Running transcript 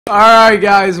Alright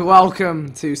guys,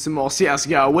 welcome to some more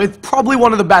CSGO with probably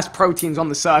one of the best pro teams on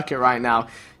the circuit right now.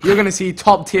 You're going to see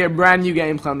top tier brand new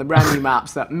gameplay on the brand new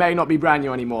maps that may not be brand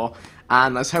new anymore.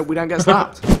 And let's hope we don't get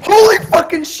slapped. Holy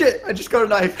fucking shit! I just got a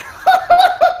knife.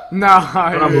 No.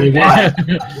 I don't believe it. I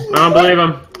don't believe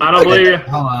him. I don't believe you.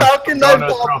 Falcon knife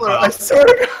Doppler, I swear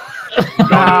to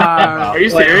God. Are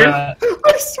you serious? I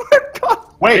swear to God.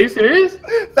 Wait, are you serious?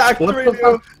 Factory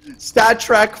new Stat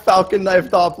Track Falcon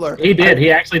knife Doppler. He did. He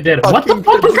actually did it. What the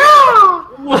Fucking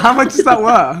fuck? How much is that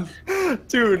worth?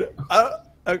 Dude, I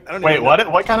don't Wait,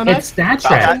 even what kind of knife? It's Stat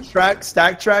Track.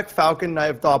 Stack Track Falcon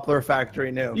knife Doppler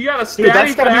factory new. You got a Dude,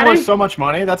 that's statty gotta be fatty? worth so much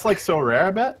money. That's like so rare,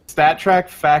 I bet. StatTrack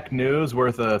Fact News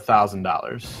worth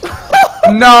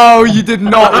 $1,000. No, you did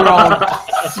not, Rob.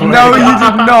 No, you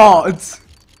did not.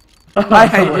 I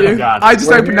hate Swear to you. God. I just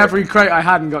We're opened here. every crate I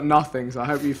had and got nothing, so I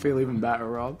hope you feel even better,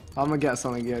 Rob. I'm gonna get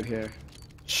something good here.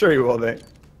 Sure you will, mate.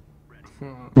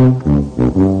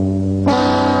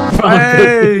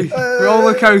 Hey!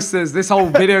 Roller coasters. This whole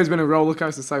video has been a roller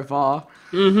coaster so far.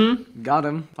 Mm-hmm. Got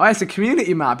him. Oh, it's a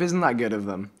community map. Isn't that good of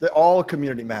them? They're all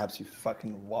community maps, you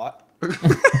fucking what?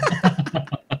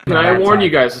 Can I warn you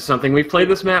guys of something? We've played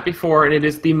this map before, and it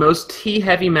is the most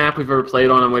T-heavy map we've ever played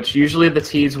on, in which usually the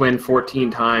Ts win 14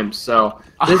 times, so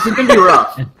this is going to be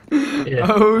rough.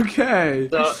 Yeah. Okay.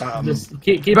 So, Just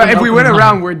keep But if an we open win a mind.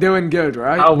 round, we're doing good,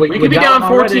 right? Oh, we could be got down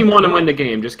one already. 14-1 and win the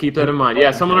game. Just keep that in mind.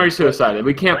 Yeah, someone already suicided.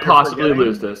 We can't possibly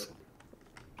lose this.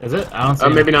 Is it? I don't see.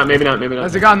 Maybe not, maybe not, maybe not.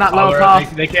 There's a guy in that lower Oh,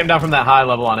 path. they came down from that high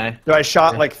level on A. Dude, I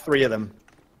shot like 3 of them.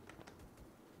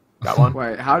 Got one.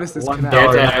 Wait, how does this One connect? Yeah,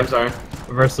 dollar. I'm sorry.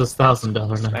 Versus $1,000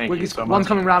 now. Thank you so One's much.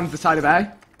 coming round the side of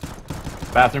A.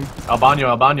 Bathroom.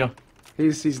 Albano.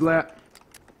 He's lit.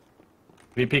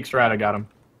 If he peeks right, I got him.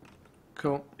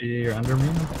 Cool. You're under me.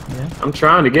 Yeah. I'm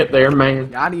trying to get there,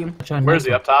 man. Got him. Where's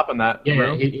he? Up top in that Yeah,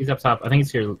 room? he's up top. I think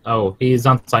he's here. Oh, he's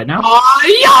on site now.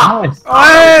 Oh, yeah! Nice.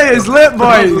 Hey, it's lit, We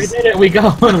boys. did it. We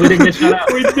going. We didn't get shut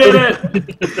out. We did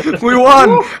it! We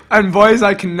won. And boys,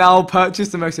 I can now purchase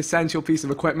the most essential piece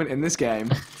of equipment in this game.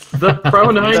 The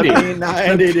Pro 90.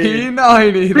 P90, dude.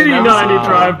 P90. the P90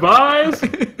 drive-bys.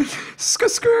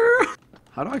 Skr.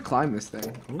 How do I climb this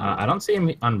thing? Ooh. I don't see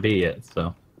him on B yet.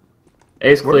 So.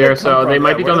 A's Where'd clear, they come so from? they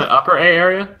might Yeah, be where down the upper A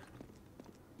area.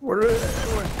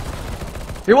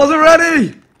 He wasn't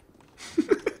ready.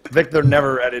 Vic, they're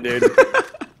never ready, dude.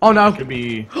 Oh no. Could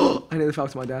be. I nearly fell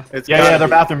to my death. It's Yeah, gotta they're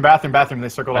be. bathroom. They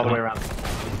circled all the way around.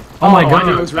 Oh my I god.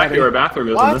 knew it was ready. Your bathroom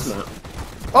is in this map.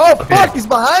 Oh, fuck, he's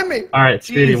behind me! All right,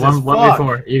 Speedy. Jesus One fuck.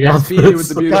 before. You guys. Speedy with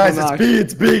the beautiful Guys, knife.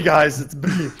 it's B, guys, it's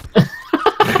B.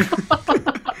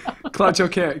 Clutch your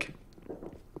kick.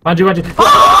 Why'd you?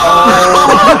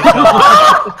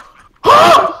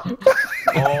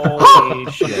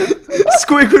 Holy shit.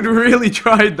 Squidward really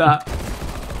tried that.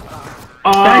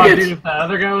 Oh, Dang it. dude, if that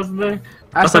other guy wasn't there.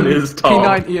 Son is tall.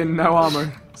 P90 and no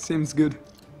armor. Seems good.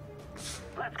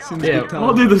 Seems Yeah, good time.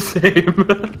 I'll do the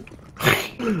same.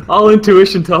 All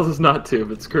intuition tells us not to,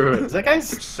 but screw Is it.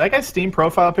 that guy's Steam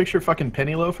profile picture fucking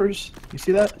penny loafers? You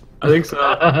see that? I think so.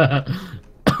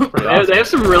 Pretty They awesome. have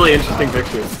some really interesting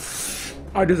pictures.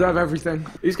 I deserve everything.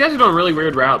 These guys are doing really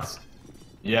weird routes.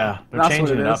 Yeah, they're That's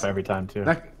changing what it it up is. every time too.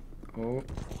 That...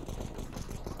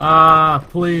 Oh.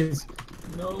 Please.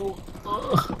 No.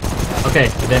 Okay,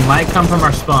 they might come from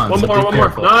our spawn. One so more, be one more.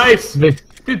 careful. Nice! Vic,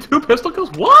 Dude, 2 pistol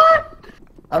kills? What?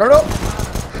 I don't know.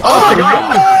 Oh my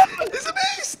god! It's a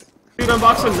beast! Dude,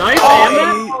 unbox a knife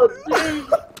and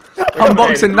that?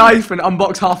 Unbox a knife and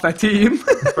unbox half their team.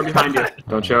 From behind you.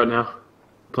 Don't show it now.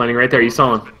 Planning right there, you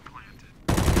saw him.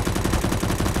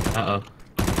 Uh-oh.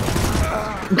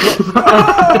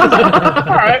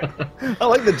 Alright. I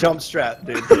like the jump strat,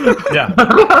 dude.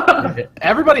 Yeah.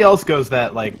 Everybody else goes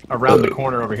that like around the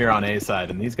corner over here on A side,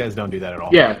 and these guys don't do that at all.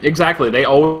 Yeah, exactly. They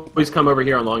always come over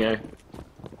here on long A.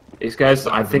 These guys,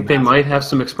 I think they might have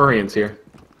some experience here.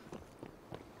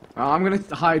 I'm gonna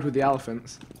hide with the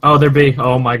elephants. Oh, they're B.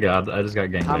 Oh my god, I just got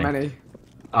gangbanged. How many?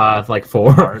 It's like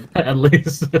 4 at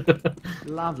least.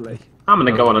 Lovely. I'm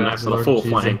gonna go on a Okay, nice little Lord full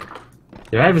Jesus. flank.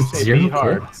 Do I have Say 0 B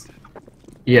hard. kills?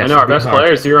 Yes. I know, our B best hard.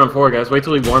 player is 0 on 4, guys. Wait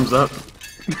till he warms up.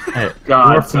 Hey,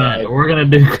 God, we're fine. We're gonna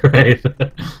do great.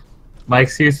 My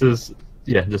excuse is,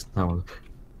 yeah, just that one.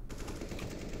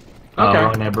 Okay.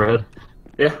 Wrong neighborhood.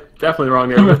 Yeah, definitely wrong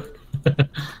there.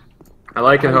 I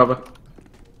like it, Hova.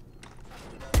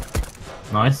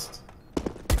 Nice.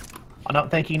 I don't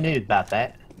think you knew about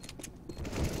that.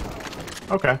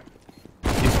 Okay.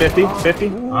 He's 50? 50?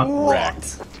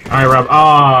 What? Alright, Rob.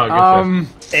 Oh, good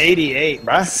 88,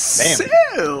 bruh. Damn.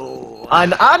 Still.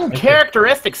 An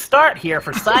uncharacteristic start here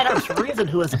for Sidearms for Reason,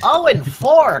 who is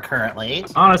 0-4 currently.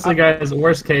 Honestly, guys,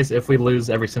 worst case, if we lose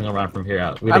every single round from here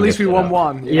out. At least we won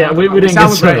one. Yeah, we didn't get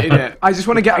celebrated it. I just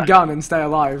want to get a gun and stay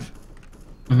alive.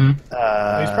 Mm-hmm.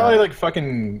 He's probably like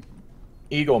fucking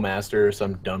Eagle Master or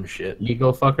some dumb shit.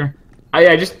 Eagle fucker?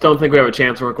 I just don't think we have a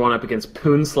chance when we're going up against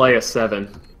Poonslaya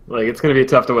 7. Like, it's going to be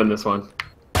tough to win this one.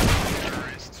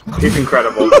 He's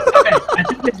incredible. I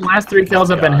think his last 3 kills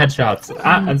have been headshots. He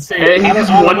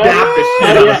just one-tapped the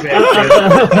shit out of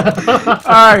it.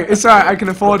 Alright, it's alright. I can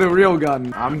afford a real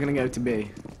gun. I'm going to go to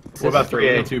B. What about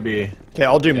 3A, 2B? Okay,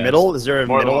 I'll do middle. Is there a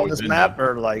More middle than on this one map,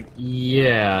 or like?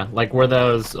 Yeah, like where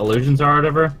those illusions are or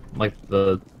whatever? Like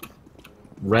the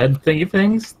red thingy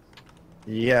things?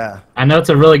 Yeah. I know it's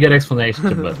a really good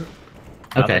explanation, but...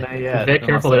 Okay, Nothing A yet. be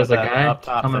careful, there's a guy up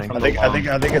top coming thing. from I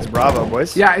the think it's Bravo,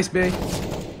 boys. Yeah, it's B.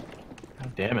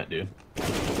 God damn it, dude.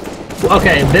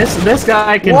 Okay, this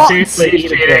guy can What? seriously He's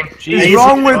eat a cheating. dick. What's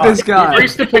wrong with this guy? You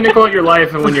reach the pinnacle of your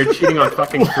life and when you're cheating on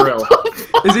fucking Thrill.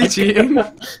 Is he cheating?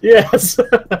 Yes.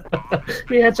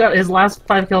 He headshot. His last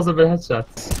 5 kills have been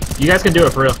headshots. You guys can do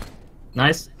it for real.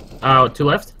 Nice. 2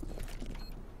 left.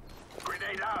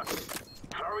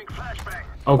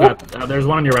 Oh god, there's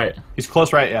one on your right. He's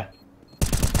close right, yeah.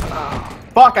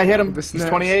 Fuck, I hit him. The He's snaps.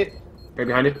 28. Right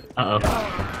behind you. Uh-oh.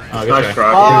 Oh, good Nice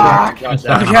try. try. Nice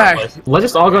try. Okay. Let's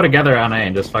just all go together on A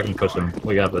and just fucking push them.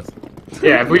 We got this.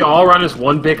 Yeah, if we all run as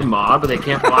one big mob, they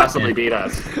can't possibly beat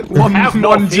us. One Have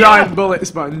no fear. giant bullet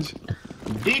sponge.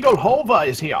 Eagle Hova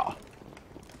is here.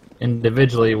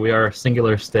 Individually, we are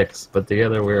singular sticks, but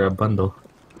together we're a bundle.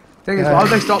 Thing is, why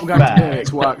would they stop going to Bag. B?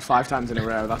 It's worked 5 times in a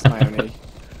row. That's my only.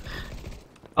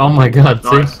 Oh my god, see?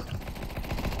 Nice.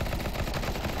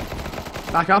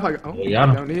 Back up. Oh, We got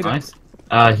him. don't need Nice.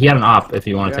 He had an op if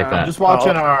you want to Yeah, take that. I'm just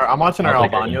watching I'm watching our I'll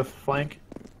take it. Albania flank.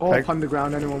 it. Or up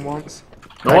underground, anyone wants.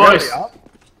 Nice.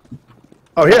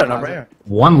 Oh yeah, no, right here.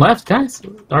 One left, guys.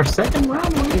 Our second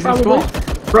round, He's probably. in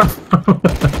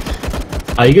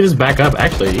You can just back up.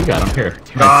 Actually, you got him here.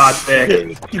 God, thick.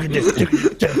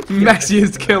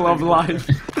 Messiest kill of life.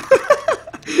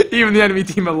 Even the enemy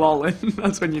team are lolling.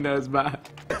 That's when you know it's bad.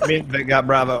 I mean, they got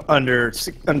Bravo under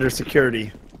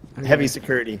security, heavy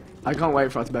security. I can't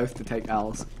wait for us both to take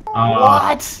L's.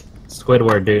 What?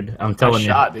 Squidward, dude. I'm telling you.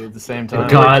 Shot, dude, at the same time.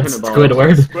 God,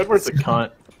 Squidward. Squidward's a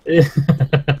cunt.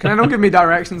 Can anyone give me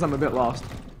directions? I'm a bit lost.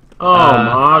 Oh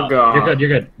my god. You're good. You're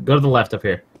good. Go to the left up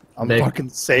here. I'm They- fucking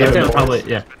They're saving. gonna boys. probably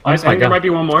yeah. I Oh think my there might god. be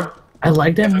one more. I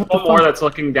like them. What the One more fuck? that's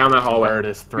looking down that hallway. There it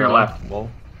is. To 3 your left. Well,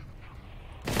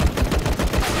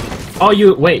 Oh,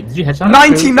 you wait. Did you headshot? him?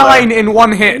 99 in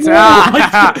 1 hit.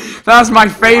 Ah, that's my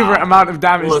favorite amount of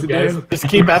damage Look, to guys. do. just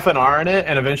keep F and R in it,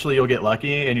 and eventually you'll get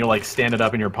lucky, and you'll like stand it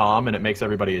up in your palm, and it makes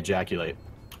everybody ejaculate.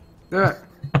 Do it.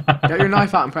 Get your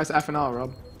knife out and press F and R,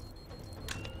 Rob.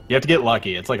 You have to get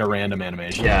lucky. It's like a random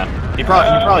animation. Yeah. You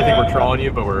probably think we're trolling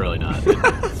you, but we're really not.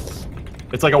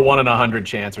 It's like a 1 in 100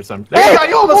 chance or something. Hey,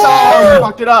 you almost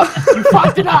fucked it up. You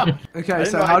fucked it up. Okay,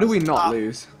 so know how I do we can not stop.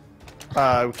 lose?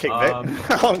 Kick Vic.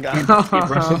 Oh god. Keep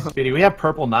rushing, Speedy. We have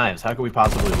purple knives. How could we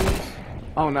possibly lose?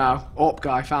 Oh no, Orp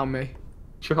guy found me.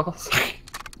 Charles.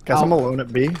 Guys, I'm alone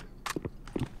at B.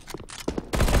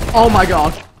 Oh my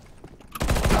god.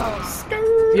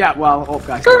 Yeah, well, Orp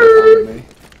guy's found me.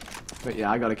 But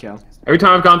yeah, I got a kill. Every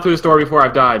time I've gone through this door before,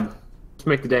 I've died. Let's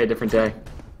make the day a different day.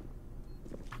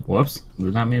 Whoops.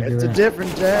 Did not mean to do It's a that.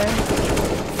 different day.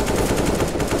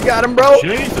 You got him, bro.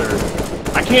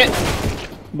 Jesus. I can't.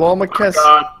 Blow him a kiss.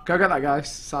 God. Go get that guy.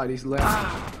 Side, he's lit.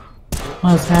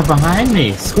 What's that behind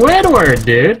me? Squidward,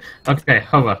 dude. Okay,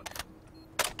 Hova.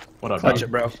 What up, Clutch dude?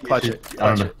 it, bro. Clutch it. I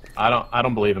don't Clutch know. it. I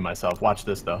don't believe in myself. Watch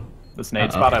this though. This nade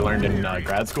Uh-oh. spot I learned in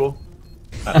grad school.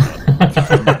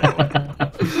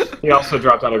 He also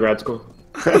dropped out of grad school.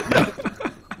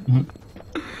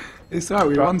 It's alright,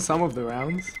 we won some of the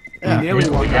rounds. Yeah. We nearly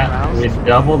won the We rounds.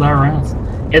 doubled our rounds.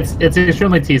 It's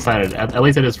extremely T-sided. At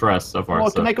least it is for us so far. Well,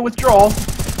 so. to make a withdrawal.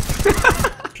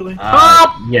 Actually.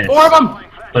 Yes. 4 of them!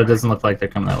 But it doesn't look like they're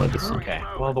coming that way this time. Okay.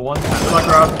 Well, the one Good time. luck,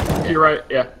 Rob. You're right,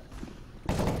 yeah.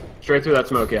 Straight through that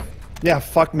smoke, yeah. Yeah,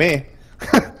 fuck me.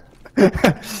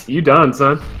 You done,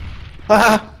 son.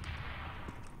 Are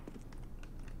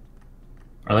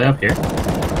they up here?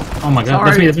 Oh my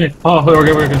god, Sorry. that's me. Oh, we're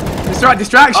good, we're good. It's right,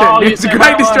 distraction. Oh, It's a you said great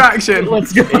that one. distraction.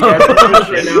 Let's go. You guys are doing this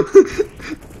right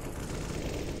now.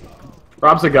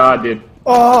 Rob's a god, dude.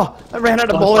 Oh, I ran out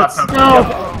of bullets. No!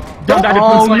 Don't die to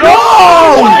Oh Poon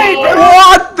no! Slayer.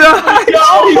 What the heck?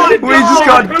 We just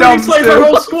got dumped. Our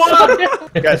whole squad.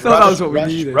 Guys, thought that was what we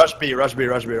needed. Rush B, rush B,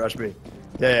 rush B, rush B.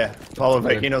 Yeah. Follow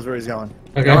Vic. He knows where he's going.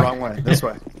 Okay. Go wrong way. This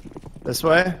way. This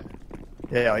way.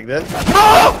 Yeah, like this.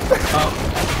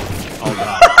 Oh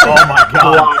god. Oh my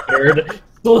god. Nerd.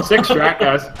 6 strat,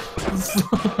 guys.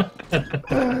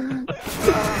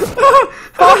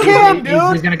 Fuck him,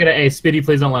 He's dude. gonna get an ace. Speedy,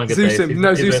 please don't let him get Zeus the ace. him. No,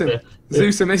 He's Zeus right him. there.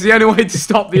 Zeus him. It's the only way to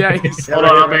stop the ace. Hold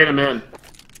on, I'll bait him in.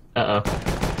 Uh-oh.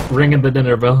 Ringing the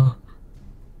dinner bell.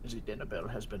 The dinner bell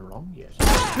has been rung, yes.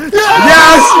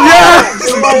 Yes!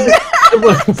 Yes!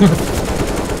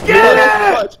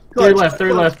 Get it! Three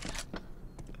left.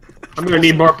 I'm gonna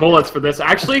need more bullets for this.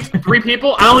 Actually, 3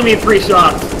 people? I only need 3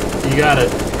 shots. You got it.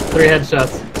 3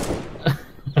 headshots.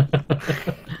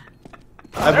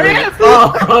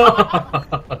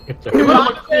 Good job. It would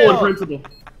look cool in principle.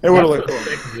 It would have looked cool.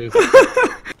 Zeus.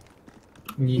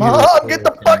 Mom, get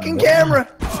the fucking camera!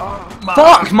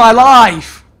 Fuck my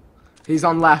life! He's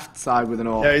on left side with an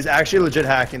AWP. Yeah, he's actually legit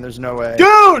hacking. There's no way.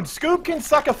 Dude, Scoop can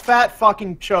suck a fat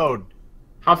fucking chode.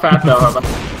 How fat though?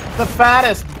 The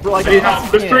fattest, like a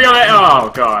There's 3 on it. Oh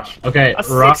gosh. Okay, A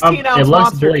Rob, 16-ounce it looks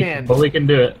monster bleak, can. but we can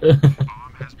do it.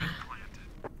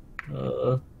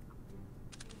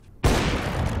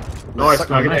 Nice.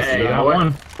 Now get Nice, the A. got What?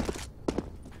 one.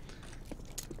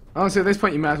 Honestly, at this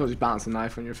point, you might as well just bounce a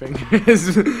knife on your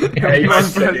fingers. Yeah, you might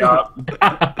set you up.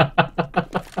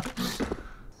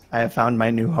 I have found my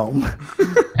new home.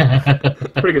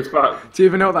 Pretty good spot. Do you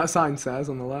even know what that sign says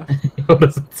on the left? What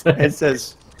does it say? It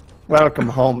says, "Welcome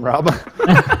home, Rob."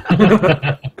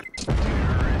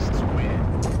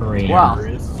 Wow.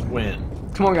 Terrorists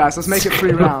win. Come on, guys, let's make it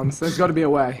 3 rounds. There's got to be a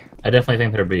way. I definitely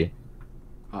think there'd be.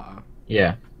 Uh-oh.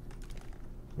 Yeah.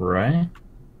 Right?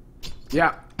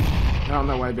 Yeah. No,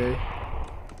 no way, B.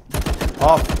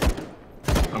 Off.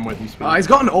 I'm with you, Speed. Oh, he's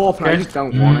got an AWP and I just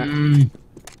don't want it.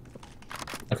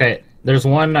 Okay, there's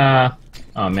one,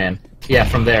 oh man. Yeah,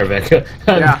 from there, Vic.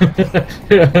 Yeah.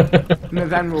 No,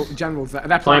 then generals there.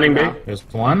 They're Planning B. now. There's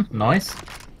one, nice.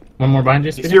 One more behind you,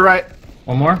 He's to Speedy. your right.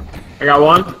 One more. I got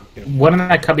 1. One in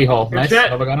that cubby hole. Nice. shit.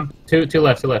 Have I got him? Two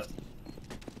left, 2 left.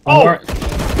 One Oh! more.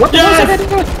 What the Yes!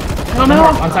 fuck? Oh no!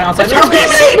 Onside.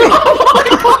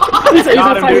 He's He's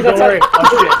Got him, outside, dude. he's Don't worry. outside. Oh,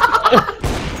 shit.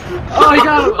 Oh, he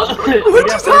got him. What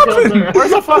just happened?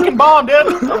 Where's the fucking bomb, dude?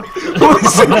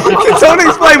 Can someone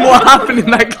explain what happened in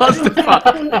that clusterfuck?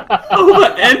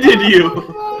 What ended you?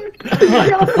 I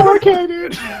got a 4K,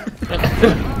 dude.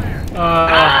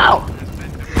 Ow!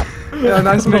 Yeah,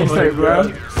 nice mixtape,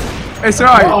 bro. It's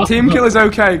alright, team kill is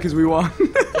okay because we won.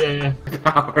 Yeah.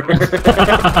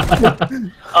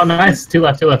 Oh, nice. 2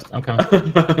 left. I'm coming.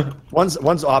 One's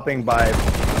opping by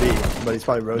B, but he's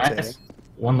probably rotating. Nice.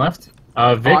 One left. Vic,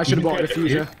 Oh, I should have you- bought a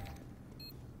diffuser.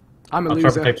 I'm a I'll try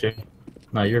to loser. protect you.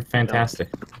 No, you're fantastic.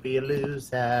 Be a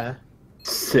loser.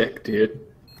 Sick, dude.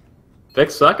 Vic,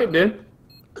 suck it, dude.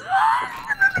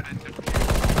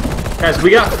 Guys, we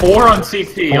got 4 on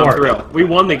CT on 4. Thrill. We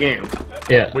won the game.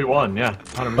 Yeah. We won, yeah.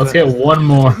 100%. Let's get one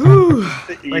more.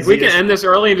 Like, we can end this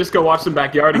early and just go watch some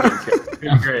backyard again. It'd be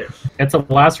great. It's the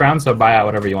last round, so buy out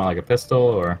whatever you want, like a pistol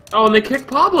or. Oh, and they kicked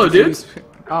Pablo, dude.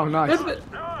 Oh, nice.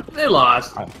 They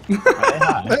lost.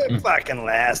 Fucking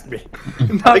last me.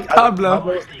 Not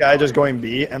Pablo. The guy just going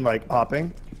B and like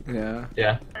opping. Yeah.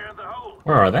 Yeah.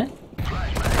 Where are they?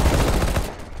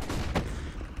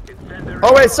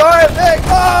 Oh wait, sorry, Vic. Oh!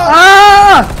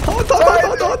 Ah! Hold Sorry,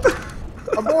 on. Vic.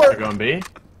 We're Abort. going B.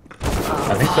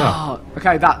 I think so. Oh,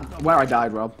 okay, where I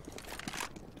died, Rob.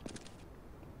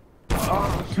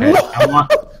 Okay, I'm on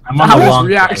That the was long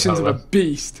reactions side, of a by the way.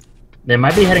 beast. They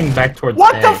might be heading back towards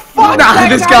What A. the fuck? Nah,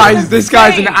 this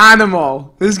guy's an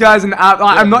animal. This guy's an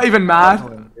I'm not even mad.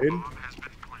 Dude.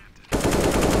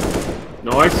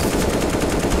 Nice.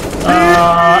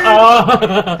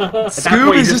 Scoob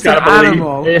point, you is just just an gotta believe.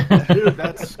 animal. Dude,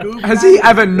 that's Scoop. Has he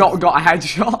ever not got a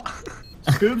headshot?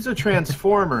 Scoop's a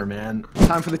transformer, man.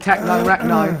 Time for the Tech 9 Rec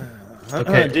 9.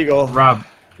 Okay. Deagle.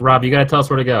 Rob, you gotta tell us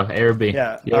where to go. A or B.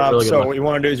 Yeah. You have really good So luck. what you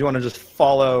want to do is you want to just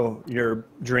follow your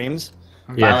dreams.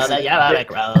 Yes. Hit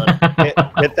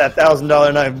that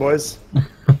 $1,000 knife, boys.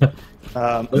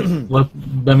 Look,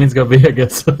 that means go B, I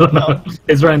guess. I don't know.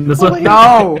 It's right in this way.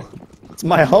 No! It's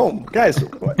my home, guys.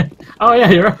 What? Oh yeah,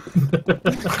 you're right.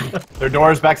 Their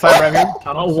doors backside right here.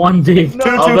 Oh, 1D.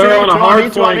 Oh, they're on a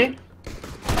hard flank.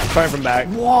 Coming from back.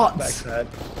 What? Backside.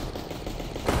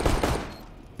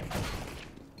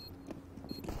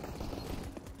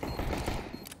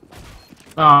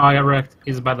 Oh, I got wrecked.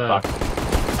 He's by the.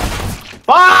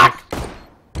 Fuck!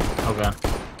 Oh god.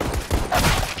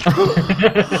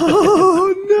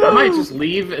 Oh no! I might just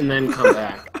leave and then come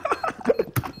back.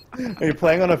 Are you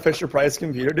playing on a Fisher Price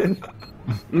computer, dude?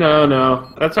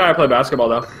 No. That's how I play basketball,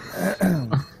 though.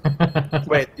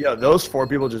 Wait, yo, those 4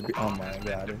 people just be. Oh my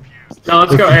god. Dude. No,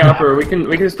 let's go A upper. We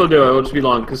can still do it. It'll just be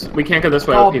long because we can't go this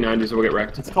way with P90s or we'll get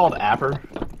wrecked. It's called Apper.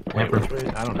 Wait, which way?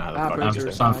 I don't know how the fuck Aperture I'm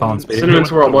is saying. I'm falling fine. speed. Cinnamon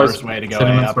swirl, The boys. worst way to go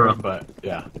Cinnamon A upper, swirl. but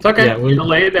yeah. It's okay. Yeah, we-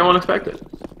 Delayed, they won't expect it.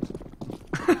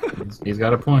 He's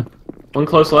got a point. One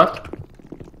close left.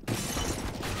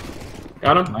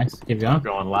 Got him. Nice. Keep going.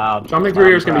 Going loud. Jumping loud through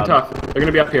here is and going to be proud. tough. They're going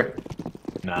to be up here.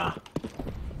 Nah.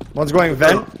 One's going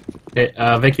vent. Okay,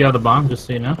 Vic, you have the bomb, just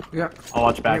so you know. Yeah. I'll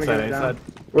watch I'm gonna backside get A it side.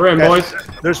 We're in, Okay. boys.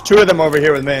 There's 2 of them over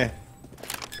here with me.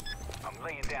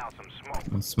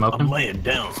 I'm smoking. I'm laying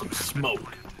down some smoke.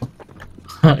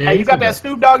 Yeah, Hey, you got that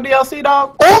Snoop Dogg DLC,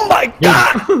 dog? Oh my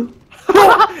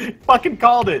god! Fucking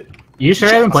called it. You sure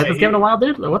haven't played this game in a while,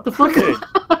 dude? What the fuck?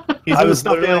 He's I in the was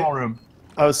stuffed literally- animal room.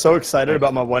 I was so excited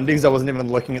about my Wendy's, I wasn't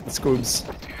even looking at the scoops.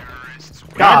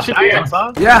 God shit, damn, yeah.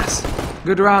 son. Yes.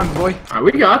 Good round, boy.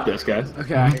 Alright, we got this, guys.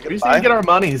 Okay. We just need to get our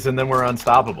monies and then we're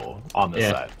unstoppable on this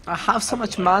Yeah. side. I have so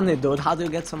much money, dude. How do you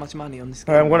get so much money on this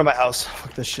game? Alright, I'm going to my house.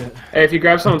 Fuck this shit. Hey, if you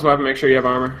grab someone's weapon, make sure you have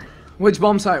armor. Which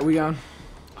bomb site are we on?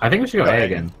 I think we should go A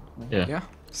again. Yeah. Yeah.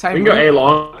 Same. We can go room? A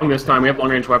long this time. We have long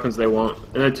range weapons, they won't.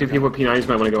 And then 2 people with P90s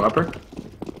might want to go upper.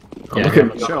 Yeah. Look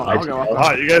at- Sure, I'll go up.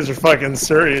 Oh, you guys are fucking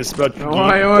serious, but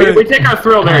We take our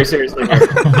thrill very seriously here.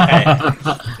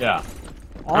 Yeah.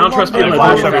 I don't trust people Hey,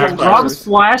 that do Flash, fast Rob's flashes.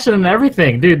 flashing and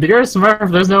everything. Dude, you're a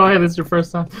smurf. There's no way this is your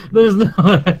first time. There's no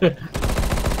way.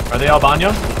 Are they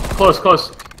Albano? Close,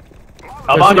 close.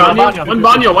 Albano, Albano. One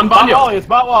banyo, one Bot banyo. Wally, it's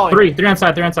Bot Wally. Three on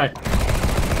side, 3 on side.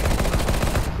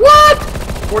 What?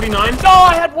 49? No,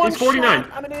 I had one He's 49.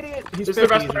 shot. I'm an idiot. He's This is their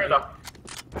 50. best player, though.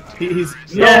 He's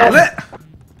Yeah. Lit.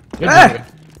 Good Hey. job.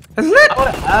 It's lit. I would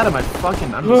have had him.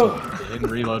 I'm just didn't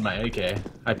reload my AK.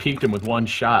 I peeked him with one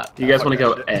shot. Do you guys want to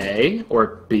go A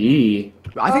or B?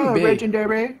 I think B.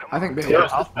 Legendary. I think B.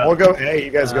 I'll go A, you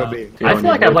guys go B. I feel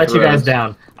like I've let you guys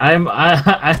down. I'm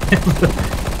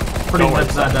pretty Don't worry,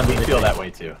 much not done we with feel it. that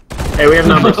way too. Hey, we have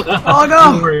numbers. Oh Don't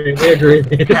no. worry, we agree.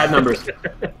 Bad numbers.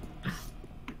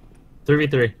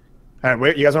 3v3. Alright,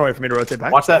 wait, you guys want to wait for me to rotate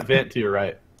back? Watch that vent to your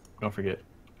right. Don't forget.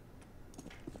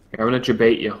 I'm gonna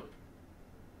debate you.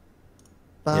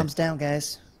 Bombs down,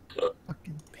 guys.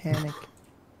 Fucking panic.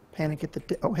 Panic at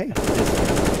the... oh, hey.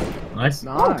 Nice.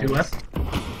 Nice. 2 left.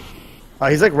 Oh,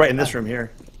 he's like right in this room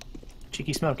here.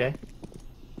 Cheeky smoke, eh?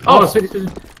 Oh, what?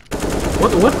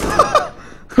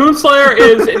 Coonslayer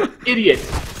is an idiot.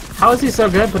 How is he so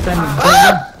good, but then...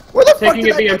 Where the fuck Taking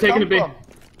did it B, that I'm taking come it B. from?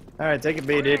 Alright, take it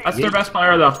B, dude. That's their best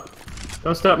player, though.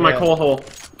 Don't step in my Yeah. coal hole.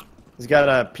 He's got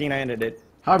a P90 in it.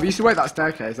 However, you should wait that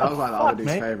staircase. That was like the fuck, other dude's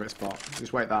mate? favourite spot.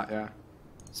 Just wait that, yeah.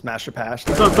 Smash or pass.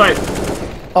 It's on site.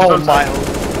 Oh it's on my...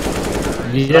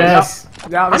 Yes.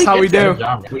 Yeah, that's do how you we get do. Good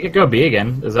job. We could go B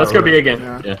again. Is that Let's go what B we're- again.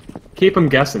 Yeah. Yeah. Keep them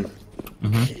guessing.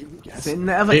 They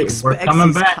never Hey, we're expect coming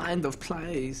these back. kind of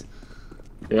plays.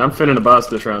 Yeah, I'm finna a bust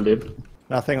this round, dude.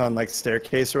 Nothing on like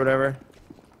staircase or whatever.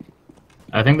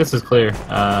 I think this is clear.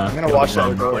 I'm gonna watch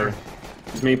that door.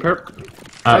 It's me, perp.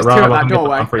 There's Rob, two at I'll that come get the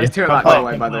doorway. bomb for you. There's two at that Oh,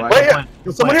 doorway, by the way. Wait, here!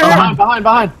 There's someone here!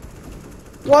 Behind.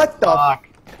 What the fuck?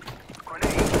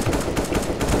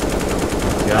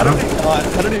 Got him.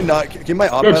 How did he not get my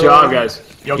op? Good by the job, way? guys.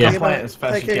 Yo, Yeah. go plant as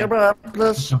fast as you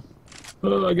can.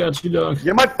 Oh, I got you, dog.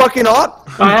 Get my fucking op!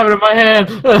 I have it in my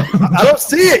hand. I don't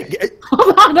see it!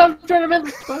 Hold on, I'm trying to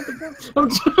miss.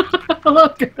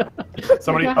 Look.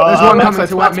 Somebody. There's There's one left coming side,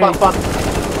 to whack me. spot.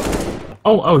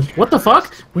 Oh, what the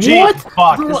fuck? Gee, What?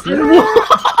 fuck.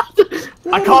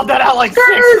 I called that out like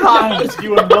 6 times.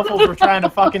 You and Muffles were trying to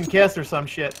fucking kiss or some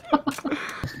shit.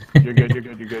 You're good.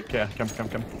 Okay,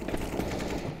 come.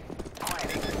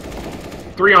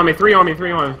 3 on me, 3 on me,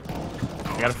 3 on me.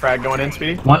 You got a frag going in,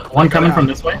 Speedy? One coming from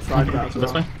this way. Frag out as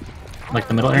This well. way. Like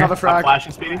the middle area. Another I'm frag.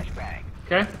 flashing, Speedy.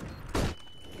 Okay?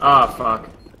 Ah, fuck.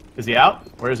 Is he out?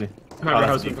 Where is he? Remember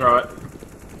how to throw it.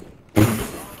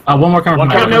 One more coming One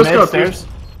from got that no way. scope, stairs.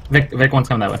 Vic, one's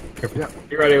coming that way. Careful. Yeah.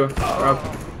 You ready, Rob?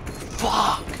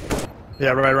 Yeah,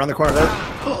 right around the corner there.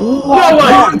 No way!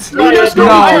 You just No. no.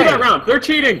 that round. They're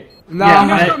cheating. No,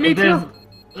 Yeah, me there's- too.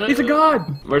 He's a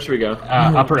god. Where should we go?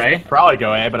 Upper A. Probably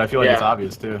go A, but I feel like it's Yeah.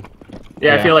 obvious too.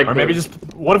 Yeah, I feel like. Or maybe just.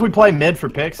 What if we play mid for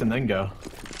picks and then go?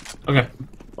 Okay.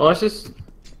 Well, let's just.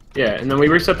 Yeah, and then we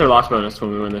reset their loss bonus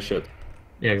when we win this shit.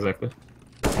 Yeah, exactly.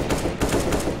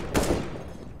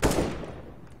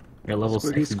 Your level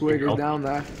Squiggy 6 Squig is down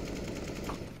there.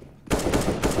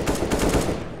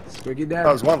 Squiggy That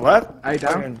down. was one left. Hey,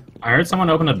 down. I heard someone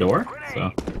open a door,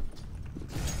 so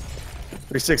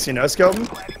 360 no scope.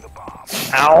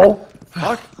 Ow!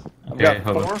 Fuck. I've okay, got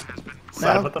hold on. 4.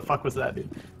 Sad, No. what the fuck was that, dude?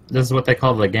 This is what they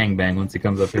call the gangbang once he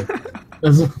comes up here.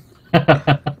 This is-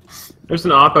 There's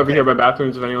an op over here by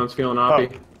bathrooms if anyone's feeling Oh.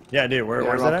 oppy. Yeah, dude. Yeah,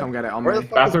 Where's Rob, that? come get it on Where me. the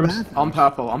fuck is Bathrooms? that? On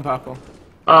purple, on purple.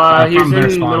 He's in from their the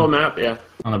spawn. middle map, yeah.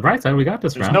 On the bright side, we got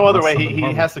this There's round. no other way. Unless something He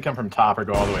horrible. has to come from top or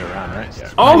go all the way around, right?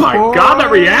 Yeah. Oh my Boy. god, that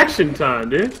reaction time,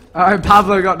 dude. Alright,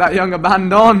 Pablo got that younger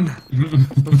band on.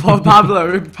 Poor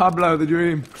Pablo, Pablo the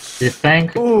dream. You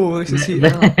think? Ooh, this is heat.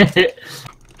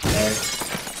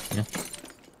 Yeah.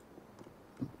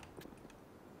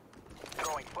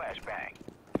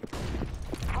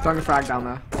 Throwing a frag down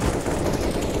there.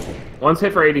 One's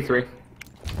hit for 83.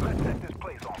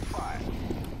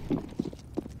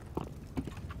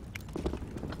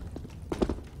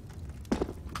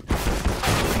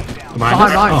 Behind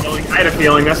us? Behind. Oh, I had a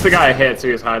feeling that's the guy I hit, so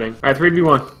he was hiding. Alright,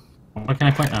 3v1. why can't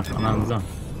I point? Oh, I'm not in the zone.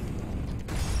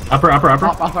 Upper, upper, upper.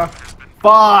 Up, upper.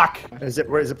 Fuck!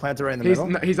 Where is it planted right in the middle?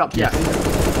 He's up, yeah.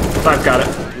 I've got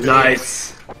it.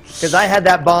 Nice. Because I had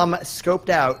that bomb scoped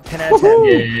out, 10 out of 10.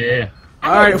 Yeah.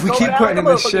 Alright, if we Go keep down putting in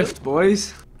the this motherfucker. shift,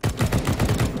 boys.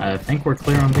 I think we're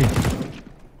clear on B.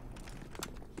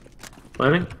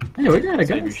 Planning? Hey, we got it,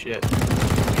 Save your guys. shit.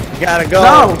 Gotta go.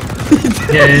 No!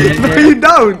 Yeah. No, you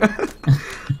don't!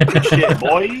 Shit,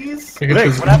 boys.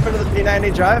 Vic, what happened to the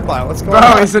P90 drive-by? What's going Bro,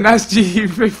 on? it's an SG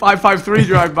 553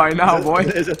 drive-by now, boy.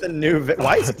 Is it the new Vic?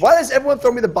 Why does everyone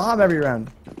throw me the bomb every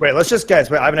round? Wait, let's just guys.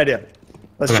 Wait, I have an idea.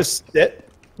 Let's Okay. just sit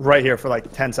right here for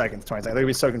like 10 seconds, 20 seconds. They're gonna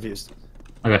be so confused.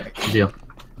 Okay, good deal.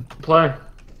 Play.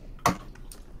 You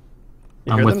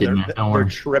I'm hear with them? you, They're- man. Don't They're worry.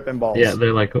 tripping balls. Yeah,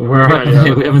 they're like, where are Yeah, they?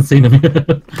 yeah. We haven't seen them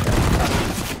yet.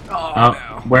 Oh,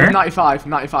 Where? 95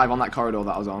 on that corridor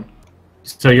that I was on.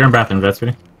 So you're in bathrooms, that's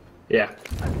pretty. Yeah.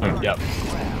 Yep.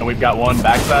 And we've got one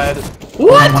backside,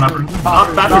 What? One upper.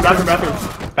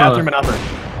 Bathroom. bathroom and upper.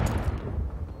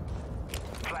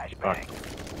 Fuck.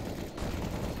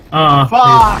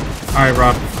 Fuck! Alright,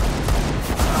 Rob.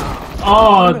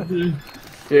 Oh, dude.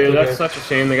 Dude, that's such a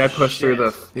shame. The guy pushed through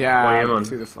the Yeah, flame on.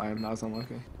 through the flame. That was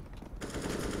unlucky.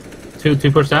 Two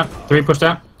pushed out. Three pushed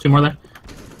out. Two more there.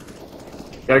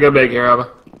 Gotta go big here,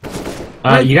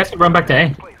 Abba. You guys can run back to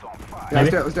A. Yeah,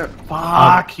 let's do it.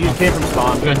 Fuck! You came from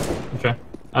spawn. Good. Okay.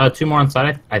 Two more on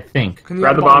side, I think. Can you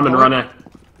Grab get the bomb and run it. it.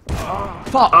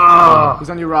 Fuck! Oh, He's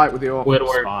on your right with the orc.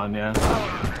 Squidward. Spawn, yeah.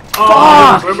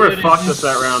 oh, Squidward fucked us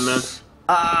that round, man.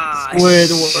 Ah,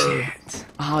 Squidward. shit.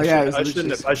 Oh, yeah, it was I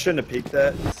literally... shouldn't have peeked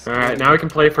that. Alright, now we can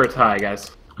play for a tie,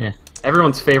 guys. Yeah.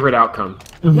 Everyone's favorite outcome.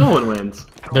 No one wins.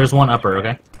 There's one upper,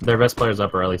 okay? Their best player's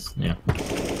upper, at least. Yeah.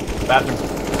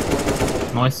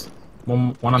 Bathroom. Noise.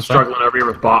 One on side. Struggling over here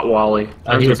with Bot Wally.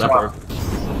 He was upper.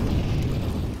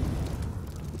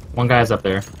 One guy's up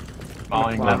there.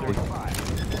 Falling bathroom.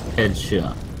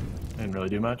 Headshot. Didn't really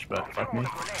do much, but fuck me.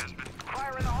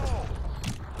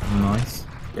 Nice.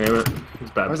 Damn it.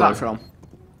 It's bad. Where's play. that from?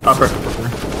 Upper.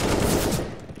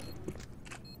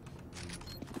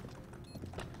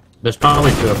 There's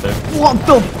probably two up there. What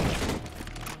the...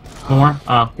 One more?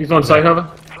 Oh. He's on site,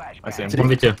 Hova. I see him.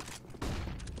 1v2.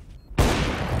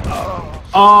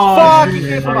 Fuck!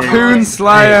 Coon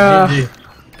Slayer! GG.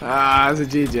 Ah, it's a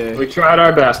GG. We tried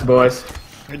our best, boys.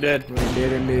 We did. We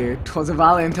did indeed. 'Twas a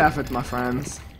valiant effort, my friends.